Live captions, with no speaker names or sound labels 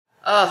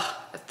Ugh,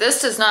 if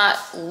this does not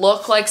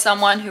look like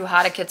someone who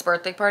had a kid's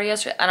birthday party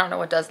yesterday, I don't know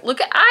what does. Look,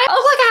 I look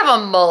like I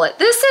have a mullet.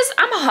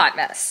 I'm a hot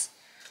mess.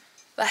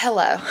 But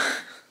hello.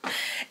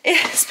 It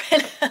has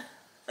been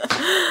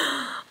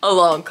a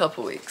long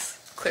couple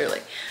weeks, clearly.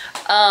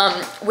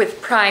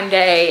 With Prime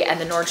Day and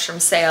the Nordstrom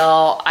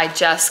sale, I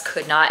just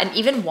could not, and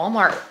even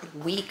Walmart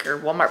week or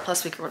Walmart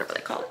Plus week or whatever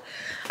they call it,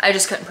 I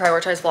just couldn't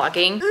prioritize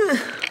vlogging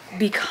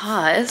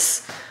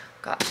because,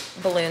 got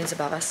balloons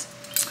above us.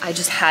 I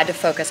just had to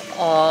focus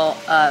all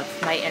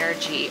of my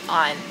energy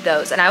on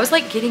those. And I was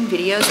like getting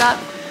videos up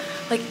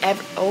like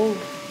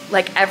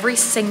every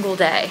single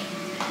day.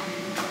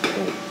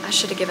 Ooh, I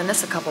should have given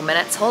this a couple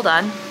minutes. Hold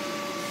on.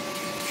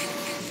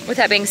 With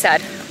that being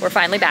said, we're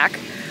finally back.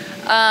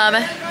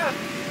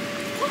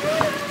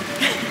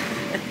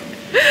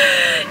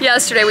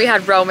 Yesterday we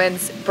had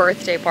Roman's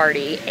birthday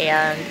party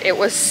and it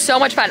was so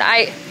much fun.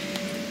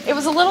 It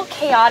was a little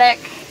chaotic.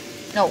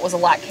 No, it was a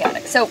lot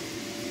chaotic. So,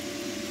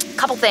 a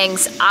couple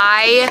things.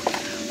 I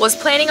was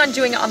planning on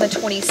doing it on the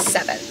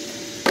 27th.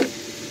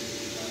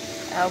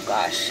 Oh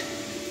gosh.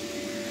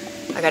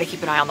 I gotta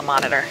keep an eye on the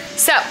monitor.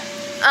 So,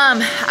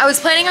 I was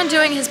planning on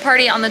doing his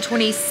party on the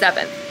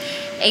 27th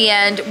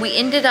and we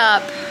ended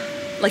up,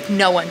 like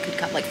no one could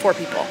come, like 4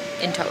 people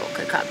in total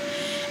could come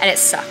and it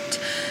sucked.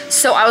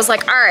 So I was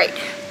like, all right,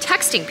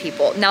 texting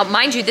people. Now,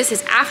 mind you, this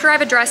is after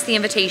I've addressed the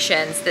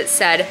invitations that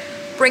said,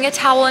 bring a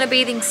towel and a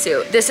bathing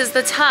suit. This is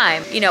the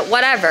time, you know,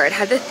 whatever. It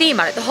had the theme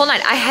on it, the whole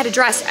night. I had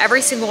addressed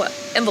every single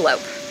envelope.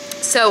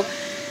 So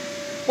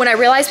when I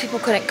realized people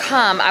couldn't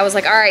come, I was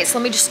like, all right, so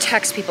let me just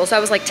text people. So I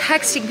was like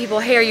texting people,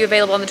 hey, are you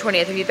available on the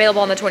 20th? Are you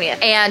available on the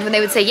 20th? And when they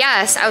would say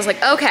yes, I was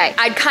like, okay.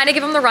 I'd kind of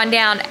give them the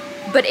rundown,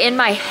 but in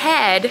my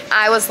head,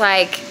 I was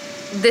like,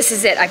 this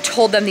is it. I've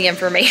told them the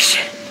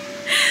information.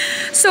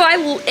 So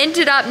I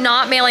ended up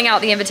not mailing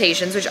out the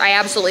invitations, which I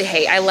absolutely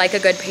hate. I like a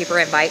good paper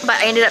invite, but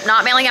I ended up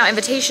not mailing out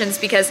invitations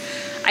because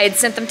I had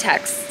sent them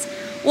texts.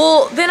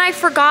 Well, then I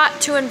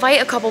forgot to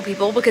invite a couple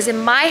people because in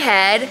my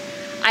head,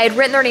 I had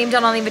written their name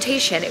down on the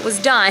invitation. It was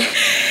done. And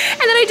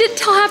then I didn't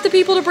tell half the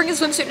people to bring a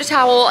swimsuit and a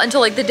towel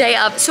until like the day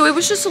up. So it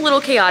was just a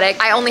little chaotic.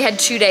 I only had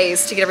 2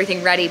 days to get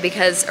everything ready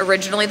because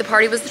originally the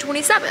party was the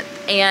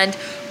 27th and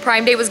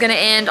Prime Day was gonna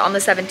end on the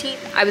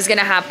 17th. I was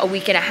gonna have a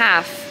week and a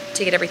half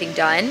to get everything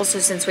done. Also,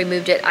 since we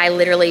moved it, I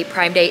literally,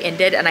 Prime Day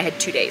ended and I had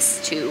 2 days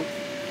to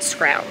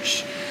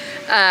scrounge.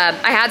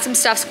 I had some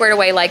stuff squared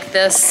away like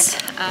this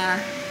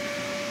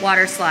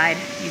water slide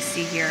you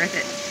see here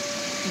that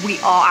we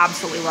all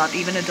absolutely loved.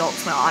 Even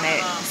adults went on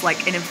it. It's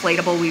like an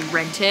inflatable we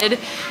rented.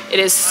 It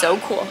is so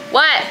cool.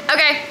 What?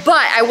 Okay,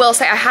 but I will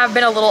say I have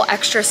been a little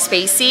extra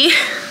spacey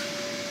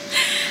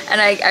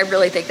and I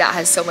really think that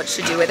has so much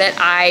to do with it.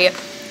 I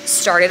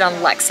started on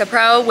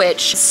Lexapro,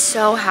 which I'm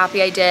so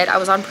happy I did. I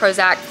was on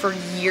Prozac for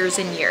years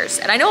and years.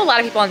 And I know a lot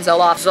of people on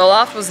Zoloft.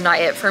 Zoloft was not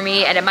it for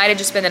me, and it might have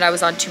just been that I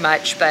was on too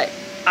much, but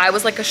I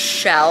was like a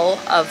shell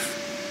of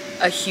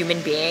a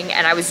human being,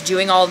 and I was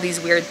doing all of these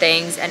weird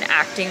things and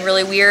acting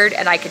really weird,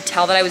 and I could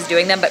tell that I was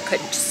doing them, but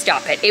couldn't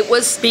stop it. It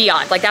was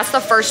beyond. Like, that's the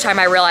first time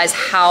I realized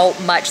how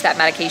much that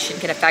medication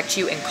can affect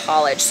you in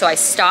college. So I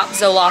stopped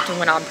Zoloft and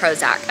went on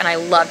Prozac, and I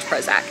loved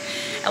Prozac.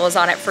 I was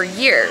on it for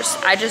years.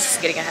 I just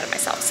getting ahead of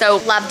myself. So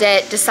loved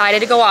it,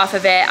 decided to go off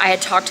of it. I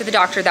had talked to the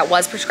doctor that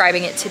was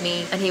prescribing it to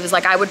me and he was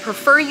like, I would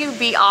prefer you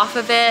be off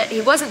of it. He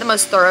wasn't the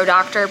most thorough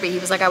doctor, but he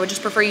was like, I would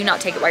just prefer you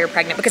not take it while you're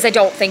pregnant because I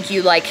don't think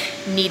you like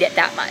need it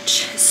that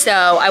much. So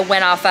I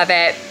went off of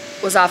it,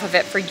 was off of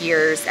it for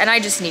years, and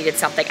I just needed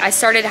something. I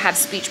started to have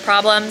speech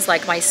problems,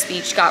 like my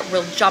speech got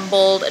real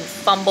jumbled and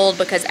fumbled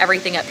because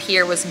everything up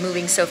here was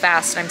moving so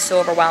fast and I'm so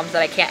overwhelmed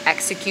that I can't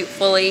execute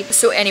fully.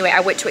 So anyway,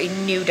 I went to a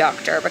new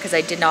doctor because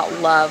I did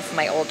not love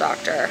my old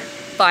doctor.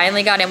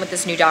 Finally got in with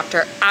this new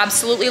doctor,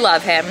 absolutely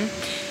love him.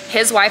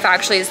 His wife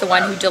actually is the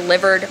one who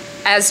delivered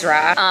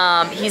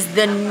Ezra. He's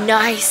the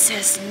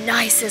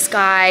nicest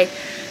guy.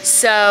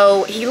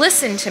 So he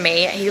listened to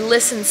me. He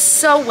listened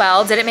so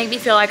well. Didn't make me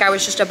feel like I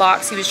was just a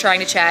box he was trying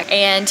to check.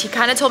 And he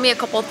kind of told me a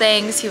couple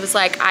things. He was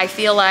like, I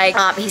feel like,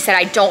 he said,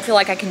 I don't feel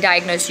like I can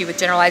diagnose you with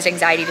generalized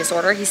anxiety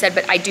disorder. He said,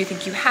 but I do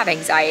think you have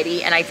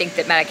anxiety and I think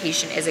that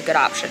medication is a good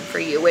option for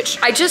you, which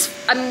I just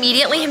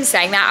immediately him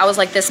saying that, I was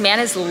like, this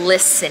man is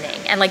listening.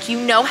 And like, you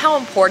know how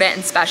important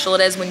and special it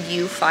is when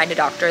you find a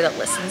doctor that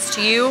listens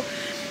to you.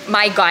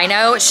 My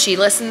gyno, she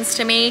listens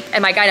to me.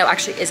 And my gyno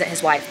actually isn't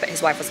his wife, but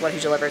his wife was the one who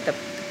delivered the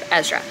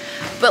Ezra.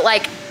 But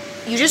like,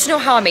 you just know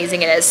how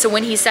amazing it is. So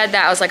when he said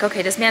that, I was like,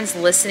 okay, this man's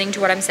listening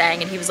to what I'm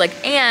saying. And he was like,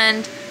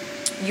 and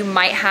you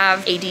might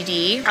have ADD.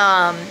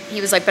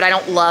 He was like, but I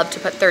don't love to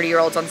put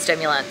 30-year-olds on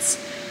stimulants.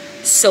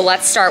 So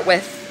let's start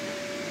with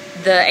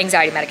the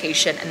anxiety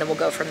medication and then we'll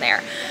go from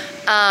there.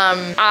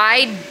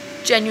 I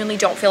genuinely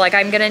don't feel like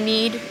I'm gonna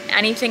need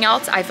anything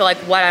else. I feel like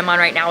what I'm on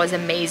right now is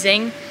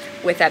amazing.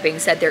 With that being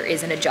said, there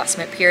is an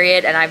adjustment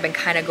period and I've been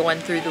kind of going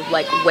through the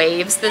like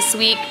waves this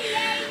week.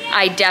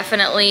 I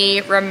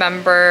definitely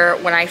remember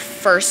when I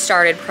first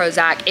started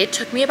Prozac, it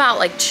took me about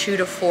like 2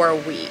 to 4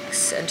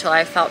 weeks until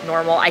I felt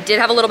normal. I did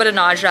have a little bit of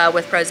nausea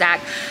with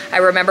Prozac. I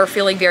remember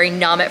feeling very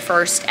numb at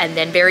first and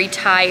then very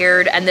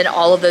tired, and then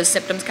all of those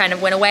symptoms kind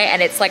of went away,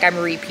 and it's like I'm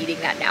repeating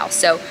that now.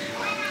 So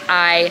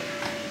I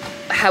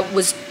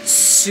was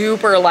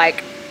super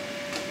like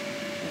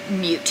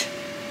mute,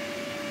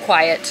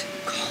 quiet,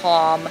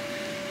 calm,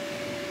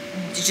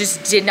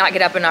 just did not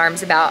get up in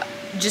arms about,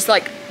 just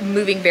like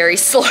moving very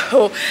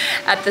slow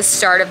at the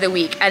start of the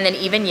week. And then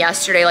even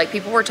yesterday, like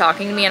people were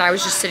talking to me and I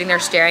was just sitting there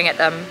staring at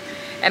them,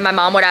 and my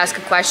mom would ask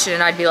a question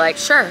and I'd be like,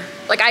 sure.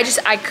 Like I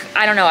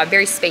don't know, I'm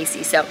very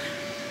spacey, so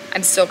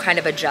I'm still kind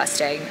of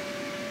adjusting.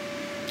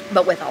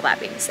 But with all that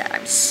being said,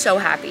 I'm so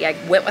happy. I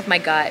went with my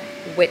gut,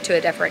 went to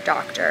a different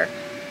doctor,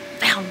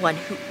 found one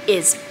who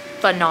is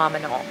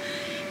phenomenal.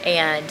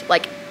 And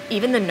like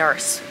even the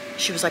nurse,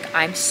 she was like,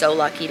 I'm so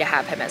lucky to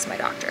have him as my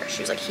doctor.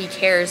 She was like, he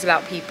cares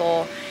about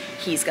people.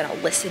 He's gonna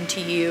listen to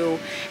you.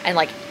 And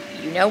like,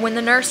 you know, when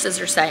the nurses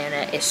are saying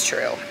it, it's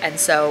true. And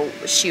so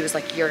she was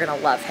like, you're gonna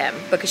love him,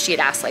 because she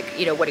had asked like,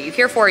 you know, what are you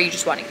here for? Are you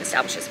just wanting to get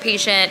established as a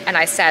patient? And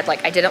I said,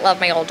 like, I didn't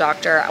love my old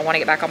doctor. I wanna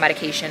get back on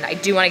medication. I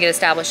do wanna get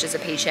established as a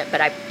patient,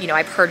 but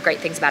I've heard great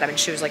things about him. And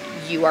she was like,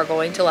 you are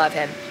going to love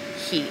him.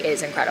 He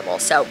is incredible.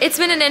 So it's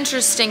been an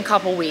interesting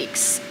couple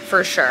weeks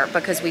for sure,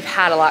 because we've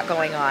had a lot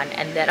going on,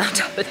 and then on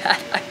top of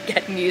that, I'm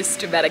getting used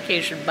to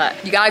medication. But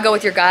you gotta go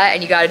with your gut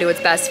and you gotta do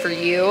what's best for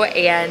you.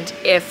 And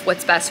if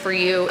what's best for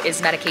you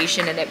is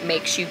medication and it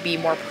makes you be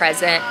more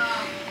present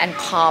and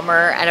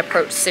calmer and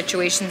approach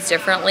situations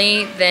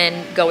differently,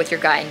 then go with your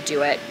gut and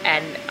do it.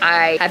 And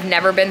I have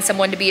never been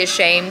someone to be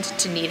ashamed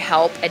to need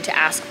help and to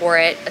ask for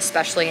it,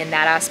 especially in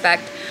that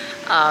aspect.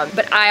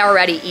 But I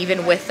already,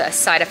 even with the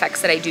side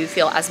effects that I do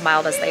feel as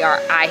mild as they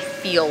are, I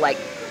feel like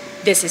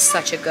this was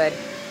such a good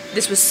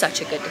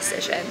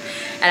decision.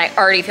 And I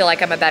already feel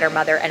like I'm a better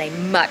mother and a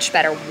much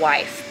better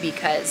wife,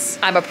 because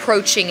I'm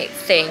approaching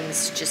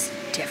things just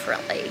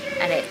differently,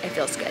 and it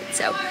feels good.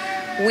 So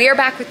we are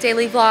back with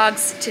daily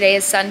vlogs. Today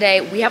is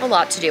Sunday. We have a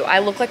lot to do. I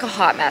look like a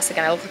hot mess.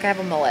 Again, I look like I have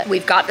a mullet.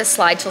 We've got this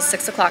slide till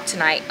 6 o'clock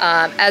tonight.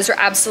 Ezra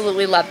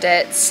absolutely loved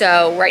it.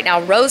 So right now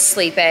Ro's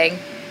sleeping.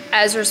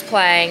 Ezra's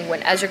playing.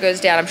 When Ezra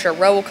goes down, I'm sure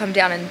Ro will come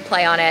down and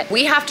play on it.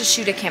 We have to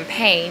shoot a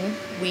campaign.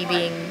 We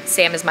being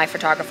Sam is my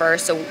photographer,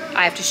 so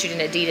I have to shoot an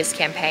Adidas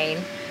campaign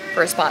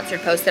for a sponsored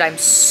post that I'm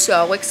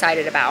so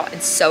excited about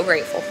and so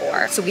grateful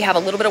for. So we have a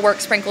little bit of work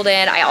sprinkled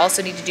in. I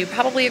also need to do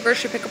probably a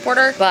grocery pickup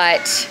order,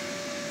 but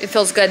it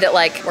feels good that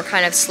like we're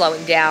kind of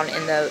slowing down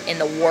in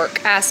the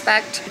work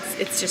aspect.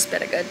 It's just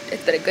been a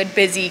good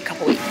busy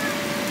couple weeks.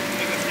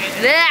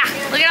 Yeah,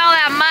 look at all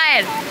that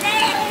mud.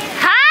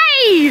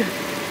 Hi!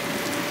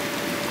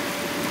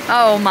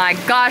 Oh my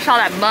gosh, all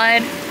that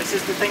mud. This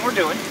is the thing we're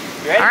doing.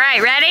 You ready? All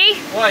right, ready?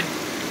 1,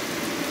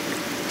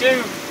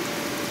 2,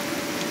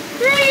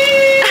 3.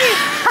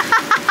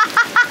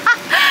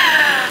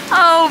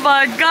 Oh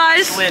my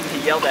gosh. Lynn,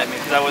 he yelled at me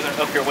because I wasn't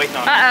up here waiting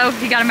on him. Uh-oh,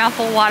 he got a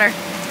mouthful of water.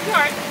 You all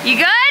right? You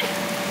good?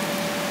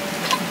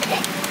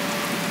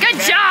 Good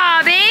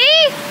job,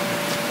 E!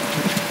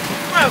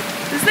 Oh.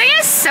 This thing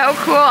is so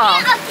cool.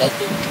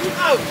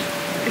 Oh.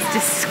 It's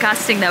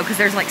disgusting though, because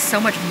there's like so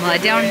much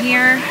mud down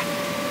here.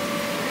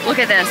 Look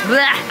at this.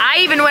 Blech. I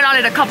even went on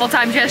it a couple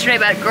times yesterday,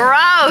 but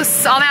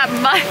gross. All that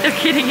mud they're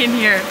getting in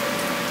here.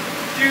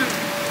 2,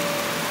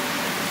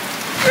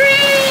 3.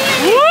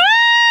 Woo!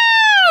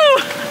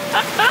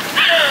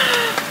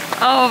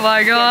 Oh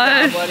my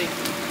gosh. Buddy.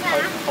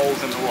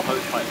 Holes in the little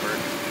hose pipe bird.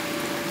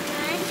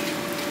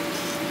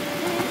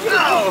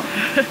 Oh.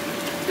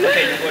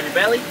 Okay, you go on your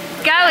belly.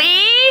 Go,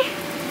 E! You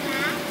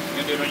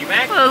gonna do it on your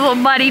back? Those little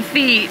muddy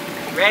feet.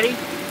 Ready?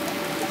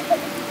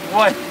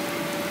 1, 2,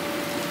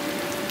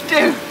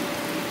 3.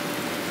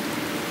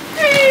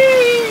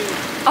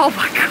 Oh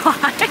my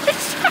gosh.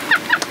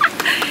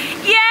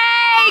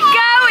 Yay,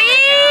 go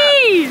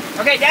E!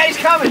 Okay, Daddy's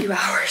coming. A few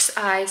hours.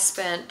 I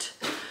spent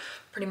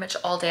pretty much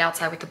all day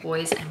outside with the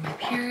boys and my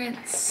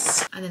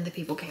parents. And then the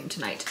people came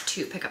tonight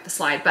to pick up the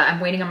slide, but I'm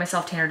waiting on my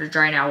self-tanner to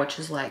dry now, which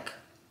is like,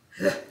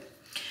 ugh.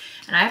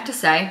 And I have to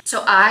say,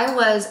 so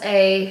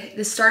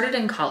this started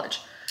in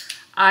college.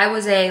 I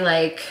was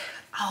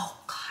oh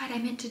God, I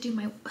meant to do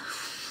my,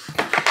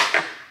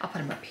 I'll put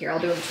them up here. I'll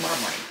do them tomorrow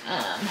morning.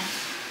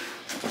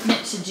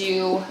 Meant to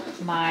do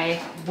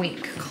my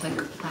Wink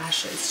Click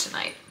lashes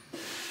tonight.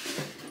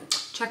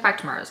 Check back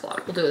tomorrow's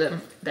vlog. We'll do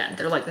them then.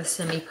 They're like the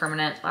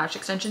semi-permanent lash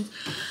extensions.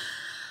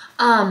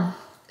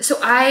 So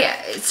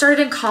it started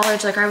in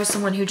college. Like I was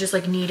someone who just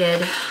like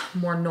needed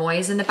more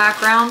noise in the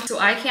background. So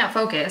I can't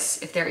focus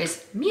if there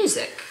is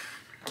music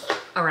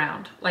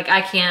around. Like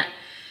I can't,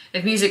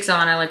 if music's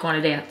on, I like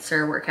want to dance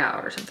or work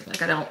out or something.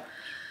 Like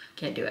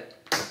can't do it.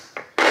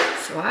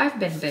 So I've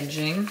been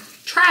binging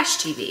trash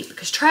TV,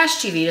 because trash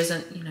TV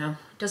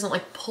doesn't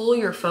like pull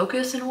your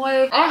focus in a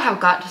way. I have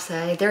got to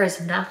say, there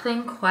is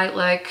nothing quite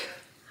like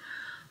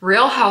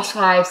Real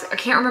Housewives. I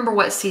can't remember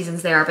what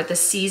seasons they are, but the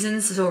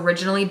seasons, so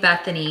originally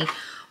Bethany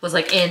was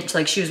like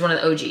she was one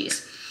of the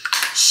OGs.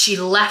 She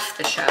left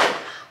the show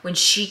when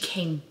she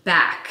came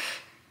back,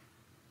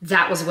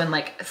 that was when,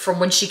 like, from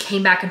when she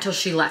came back until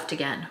she left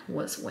again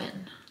was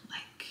when,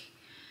 like,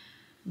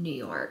 New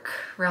York,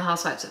 Real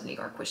Housewives of New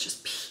York was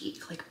just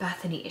peak. Like,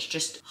 Bethany is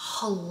just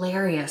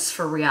hilarious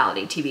for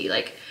reality TV.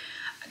 Like,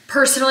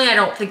 personally, I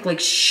don't think, like,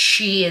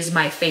 she is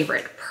my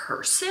favorite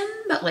person,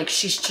 but, like,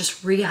 she's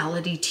just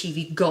reality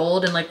TV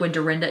gold. And, like, when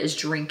Dorinda is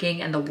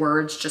drinking and the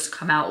words just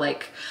come out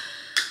like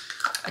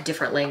a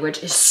different language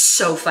is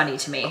so funny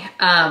to me.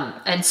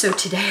 And so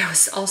today I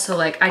was also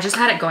like, I just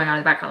had it going on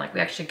in the background. Like, we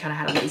actually kind of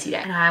had a lazy day.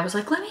 And I was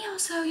like, let me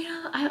also, you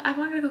know, I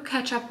wanted to go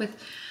catch up with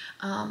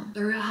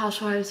the Real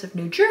Housewives of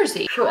New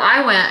Jersey. So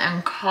I went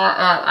and caught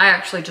up. I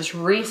actually just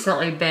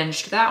recently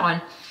binged that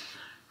one.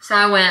 So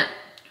I went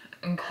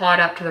and caught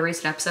up to the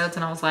recent episodes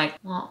and I was like,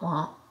 wah,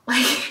 wah.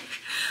 Like,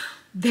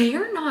 they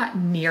are not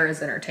near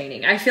as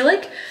entertaining. I feel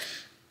like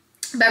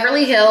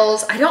Beverly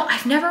Hills,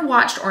 I've never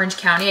watched Orange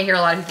County. I hear a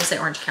lot of people say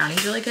Orange County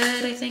is really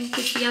good, I think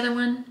is the other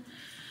one.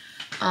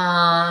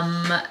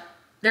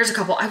 There's a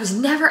couple. I was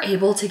never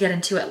able to get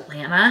into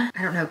Atlanta.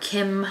 I don't know,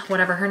 Kim,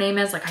 whatever her name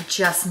is. Like, I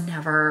just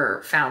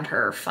never found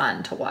her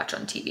fun to watch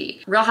on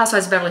TV. Real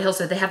Housewives of Beverly Hills,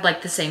 so they have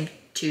like the same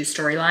two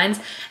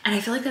storylines. And I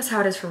feel like that's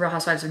how it is for Real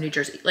Housewives of New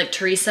Jersey. Like,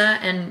 Teresa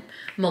and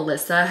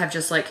Melissa have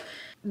just like,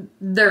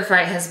 their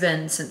fight has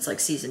been since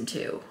like season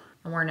 2.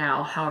 And we're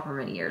now however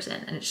many years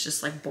in, and it's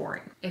just like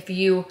boring. If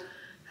you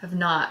have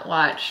not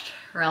watched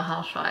Real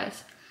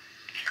Housewives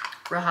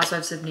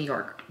of New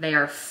York, they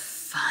are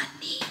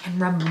funny.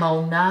 And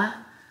Ramona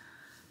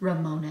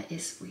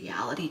is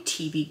reality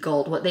TV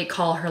gold. What they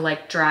call her,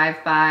 like,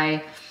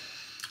 drive-by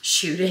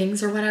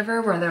shootings or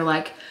whatever, where they're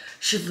like,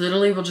 she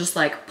literally will just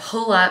like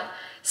pull up,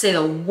 say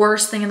the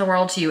worst thing in the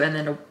world to you, and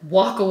then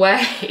walk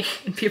away.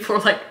 And people are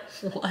like,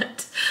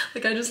 what?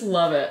 Like, I just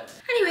love it.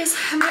 Anyways,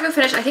 I'm gonna go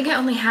finish. I think I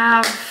only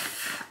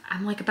have,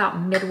 I'm like about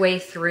midway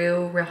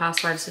through Real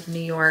Housewives of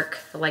New York,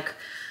 like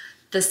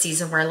the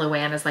season where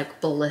Luann is like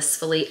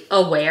blissfully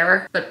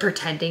aware, but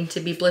pretending to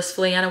be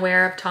blissfully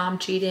unaware of Tom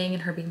cheating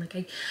and her being like,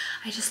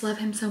 I just love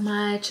him so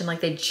much. And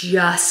like, they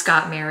just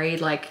got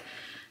married. Like,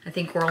 I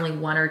think we're only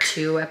 1 or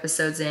 2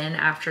 episodes in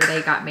after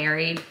they got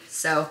married.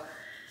 So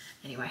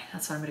anyway,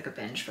 that's what I'm gonna go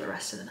binge for the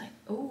rest of the night.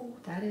 Oh,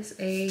 that is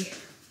a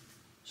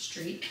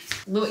streak.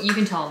 You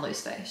can tell in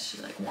Lou's face,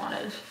 she like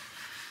wanted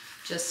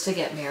just to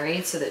get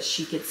married so that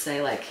she could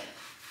say like,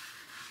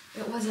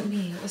 it wasn't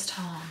me, it was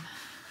Tom.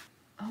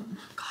 Oh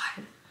my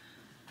God.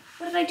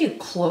 What did I do?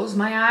 Close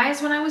my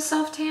eyes when I was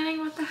self-tanning?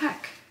 What the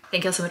heck?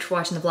 Thank you all so much for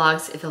watching the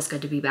vlogs. It feels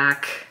good to be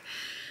back.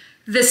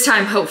 This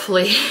time,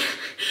 hopefully,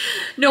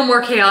 no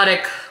more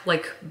chaotic,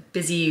 like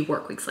busy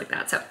work weeks like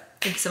that. So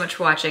thank you so much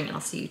for watching and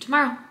I'll see you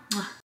tomorrow.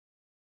 Mwah.